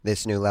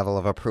This new level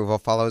of approval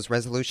follows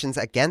resolutions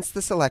against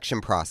the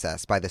selection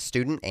process by the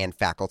student and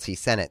faculty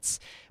senates.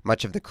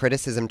 Much of the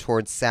criticism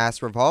towards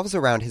Sasse revolves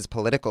around his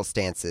political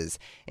stances,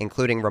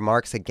 including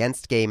remarks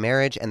against gay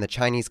marriage and the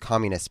Chinese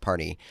Communist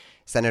Party.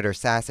 Senator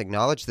Sasse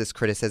acknowledged this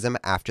criticism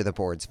after the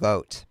board's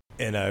vote.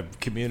 In a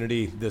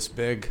community this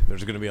big,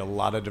 there's going to be a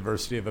lot of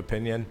diversity of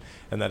opinion,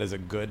 and that is a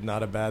good,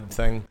 not a bad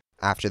thing.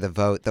 After the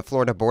vote, the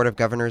Florida Board of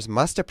Governors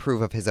must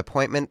approve of his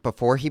appointment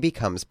before he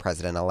becomes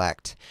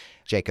president-elect.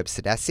 Jacob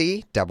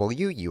Sedesse,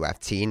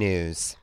 WUFT News.